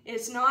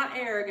 It's not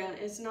arrogant.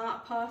 It's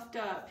not puffed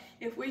up.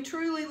 If we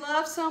truly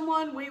love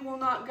someone, we will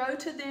not go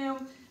to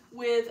them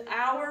with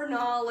our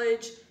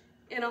knowledge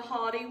in a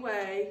haughty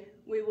way.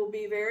 We will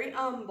be very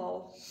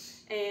humble,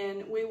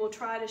 and we will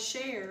try to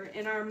share.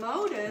 And our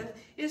motive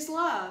is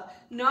love,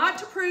 not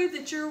to prove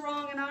that you're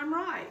wrong and I'm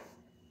right,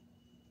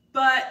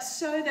 but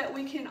so that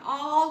we can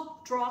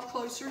all draw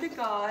closer to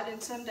God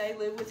and someday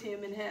live with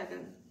Him in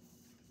heaven.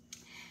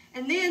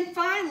 And then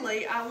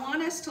finally, I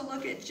want us to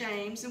look at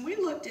James, and we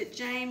looked at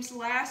James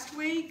last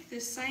week,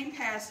 this same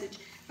passage.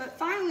 But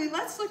finally,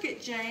 let's look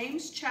at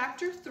James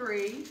chapter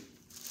 3.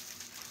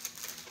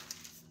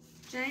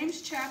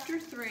 James chapter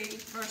 3,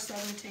 verse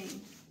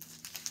 17.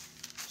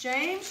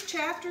 James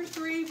chapter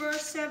 3,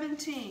 verse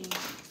 17.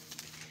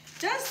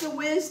 Does the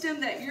wisdom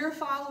that you're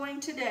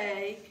following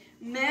today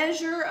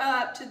measure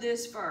up to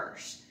this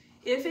verse?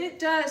 If it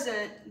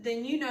doesn't,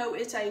 then you know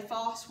it's a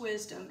false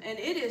wisdom, and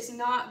it is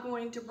not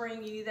going to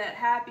bring you that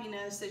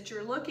happiness that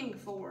you're looking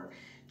for.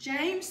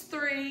 James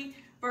 3,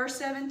 verse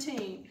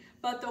 17.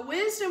 But the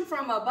wisdom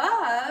from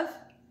above,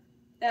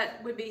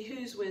 that would be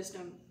whose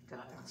wisdom?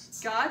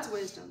 God's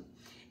wisdom.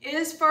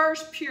 Is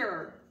first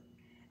pure,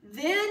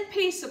 then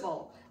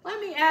peaceable. Let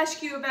me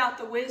ask you about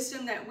the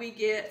wisdom that we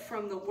get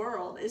from the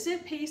world. Is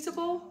it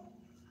peaceable?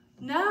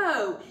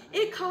 No.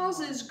 It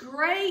causes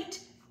great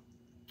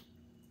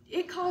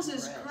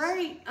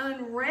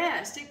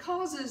unrest. It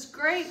causes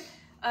great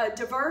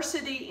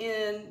diversity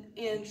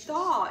in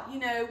thought. You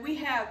know,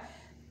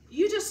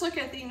 you just look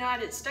at the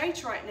United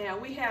States right now.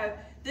 We have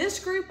this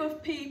group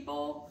of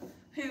people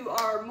who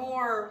are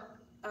more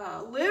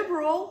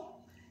liberal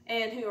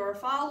and who are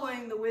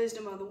following the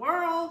wisdom of the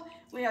world.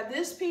 We have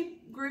this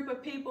group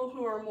of people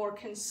who are more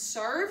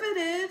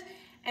conservative,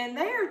 and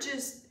they are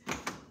just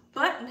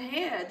butting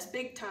heads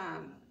big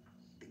time.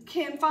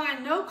 Can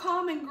find no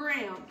common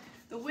ground.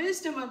 The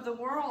wisdom of the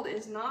world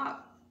is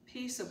not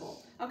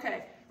peaceable.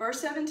 Okay,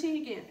 verse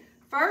 17 again.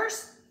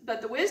 First,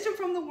 but the wisdom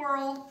from the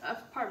world,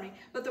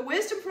 but the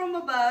wisdom from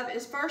above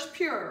is first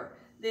pure,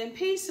 then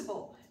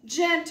peaceable,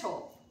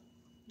 gentle.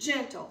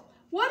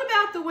 What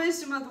about the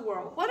wisdom of the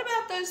world? What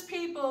about those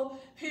people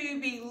who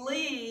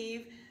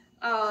believe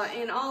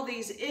in all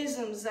these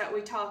isms that we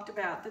talked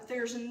about? That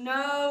there is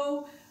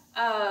no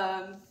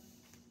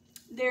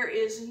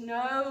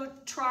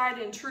tried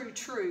and true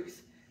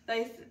truth.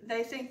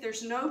 They think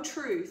there's no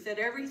truth, that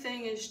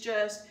everything is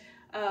just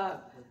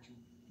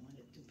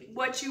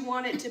what you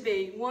want it to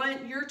be.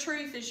 Your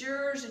truth is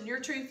yours and your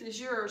truth is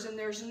yours, and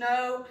there's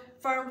no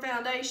firm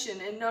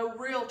foundation and no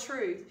real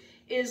truth.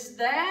 Is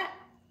that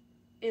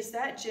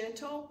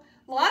gentle?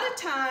 A lot of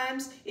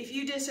times, if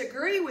you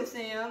disagree with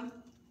them,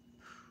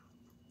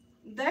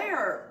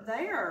 they're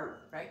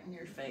right in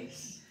your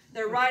face.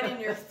 They're right in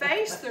your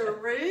face. They're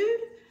rude,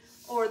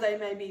 or they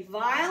may be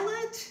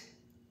violent.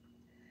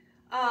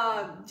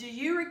 Do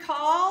you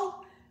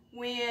recall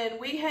when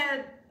we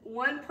had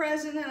one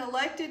president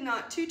elected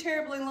not too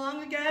terribly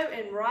long ago,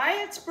 and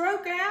riots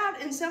broke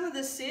out in some of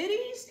the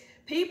cities?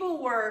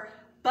 People were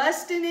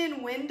busting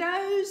in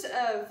windows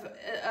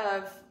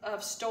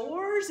of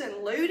stores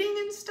and looting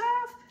and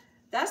stuff.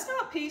 That's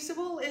not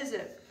peaceable, is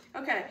it?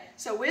 Okay,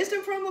 so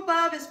wisdom from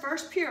above is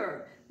first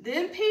pure,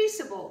 then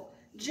peaceable,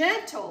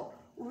 gentle,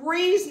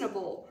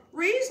 reasonable.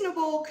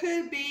 Reasonable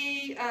could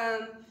be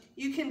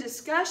you can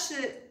discuss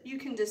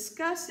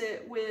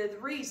it with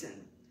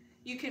reason.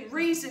 You can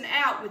reason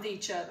out with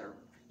each other.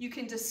 You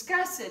can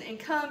discuss it and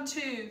come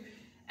to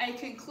a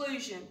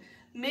conclusion.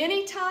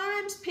 Many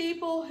times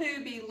people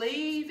who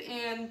believe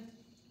in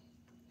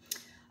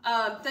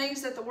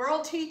things that the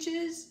world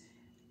teaches,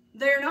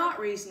 they're not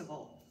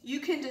reasonable. You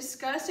can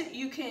discuss it.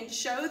 You can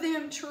show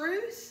them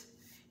truth.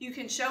 You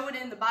can show it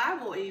in the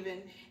Bible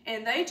even.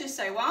 And they just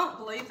say, well, I don't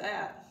believe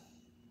that.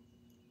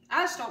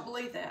 I just don't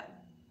believe that.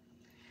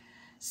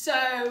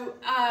 So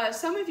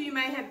some of you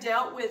may have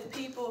dealt with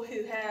people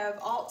who have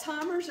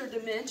Alzheimer's or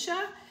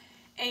dementia,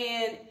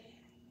 and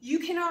you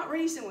cannot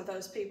reason with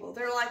those people.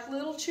 They're like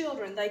little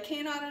children. They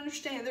cannot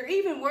understand. They're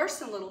even worse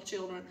than little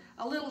children.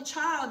 A little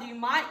child you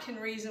can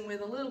reason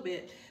with a little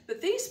bit.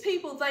 But these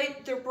people,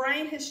 their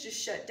brain has just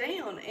shut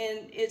down,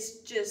 and it's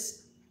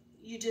just,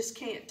 you just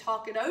can't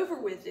talk it over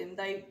with them.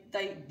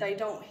 They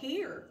don't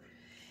hear.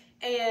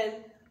 And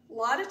a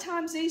lot of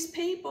times these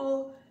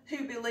people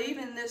who believe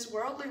in this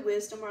worldly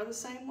wisdom are the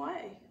same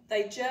way.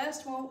 They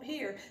just won't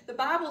hear. The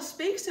Bible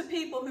speaks to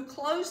people who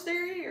close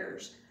their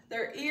ears.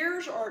 Their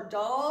ears are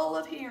dull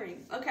of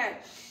hearing. Okay,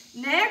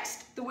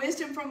 next, the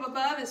wisdom from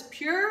above is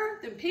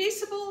pure, then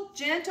peaceable,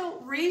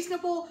 gentle,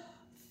 reasonable,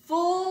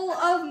 full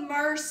of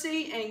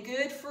mercy and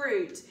good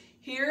fruits.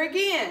 Here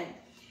again,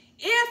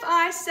 if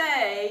I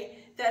say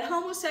that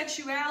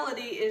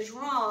homosexuality is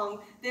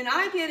wrong, then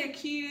I get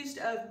accused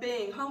of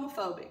being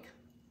homophobic.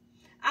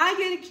 I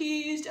get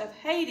accused of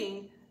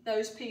hating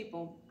those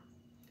people.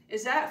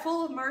 Is that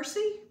full of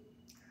mercy?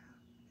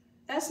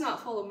 That's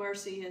not full of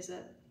mercy, is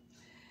it?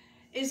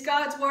 Is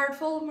God's word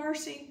full of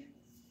mercy?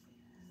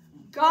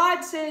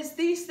 God says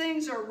these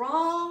things are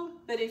wrong,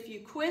 but if you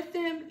quit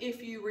them,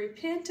 if you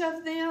repent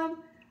of them,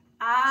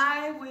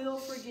 I will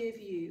forgive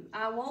you.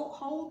 I won't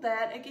hold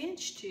that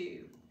against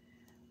you.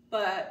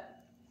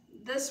 But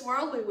this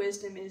worldly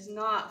wisdom is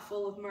not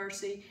full of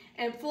mercy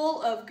and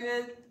full of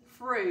good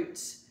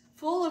fruits.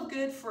 full of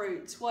good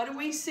fruits. What do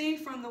we see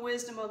from the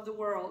wisdom of the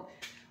world?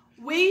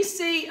 We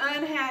see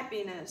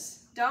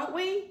unhappiness, don't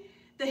we?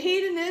 The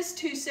hedonist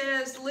who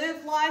says,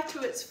 live life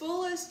to its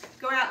fullest,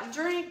 go out and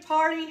drink,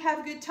 party, have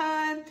a good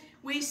time.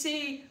 We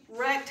see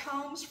wrecked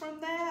homes from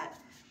that.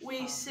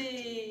 We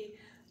see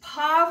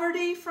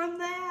poverty from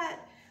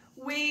that.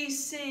 We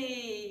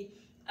see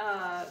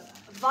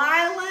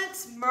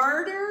violence,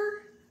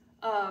 murder,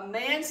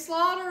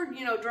 manslaughter,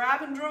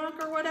 driving drunk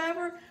or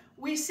whatever.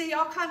 We see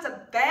all kinds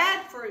of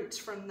bad fruits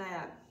from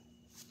that.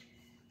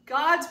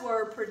 God's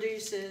word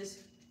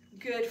produces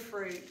good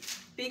fruit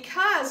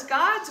because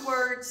God's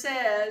word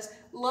says,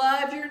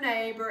 love your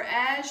neighbor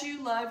as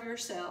you love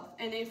yourself.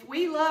 And if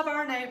we love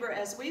our neighbor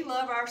as we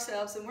love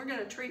ourselves, then we're going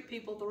to treat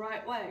people the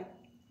right way.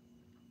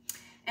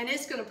 And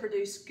it's going to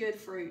produce good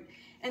fruit.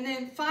 And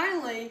then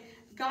finally,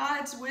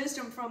 God's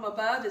wisdom from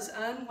above is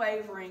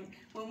unwavering.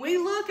 When we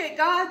look at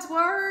God's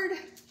word,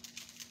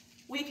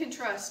 we can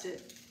trust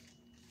it.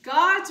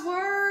 God's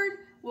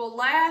word will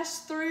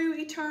last through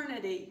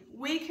eternity.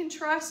 We can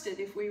trust it.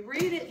 If we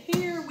read it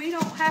here, we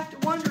don't have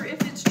to wonder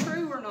if it's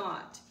true or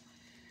not.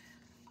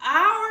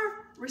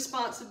 Our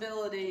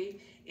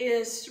responsibility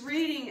is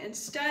reading and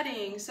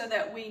studying so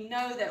that we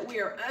know that we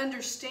are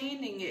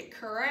understanding it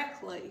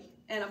correctly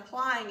and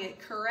applying it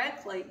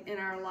correctly in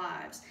our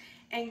lives.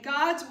 And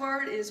God's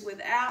word is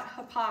without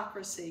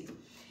hypocrisy.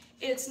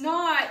 It's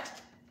not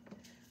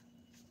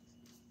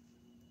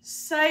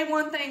say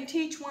one thing,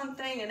 teach one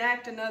thing, and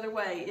act another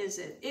way, is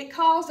it? It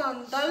calls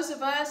on those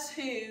of us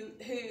who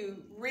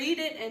read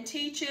it and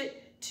teach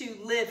it to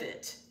live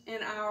it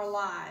in our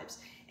lives.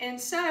 And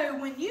so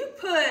when you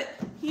put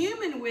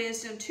human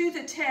wisdom to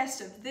the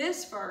test of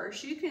this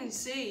verse, you can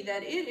see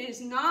that it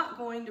is not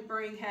going to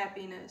bring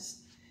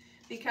happiness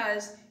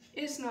because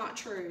it's not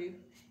true.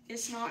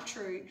 It's not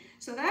true.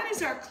 So that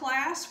is our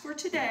class for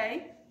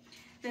today.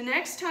 The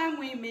next time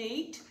we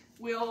meet,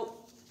 we'll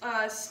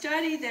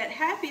study that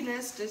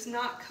happiness does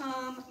not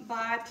come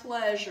by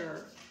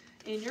pleasure.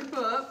 In your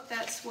book,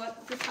 that's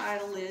what the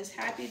title is.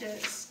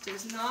 Happiness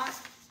does not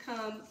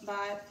come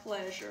by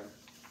pleasure.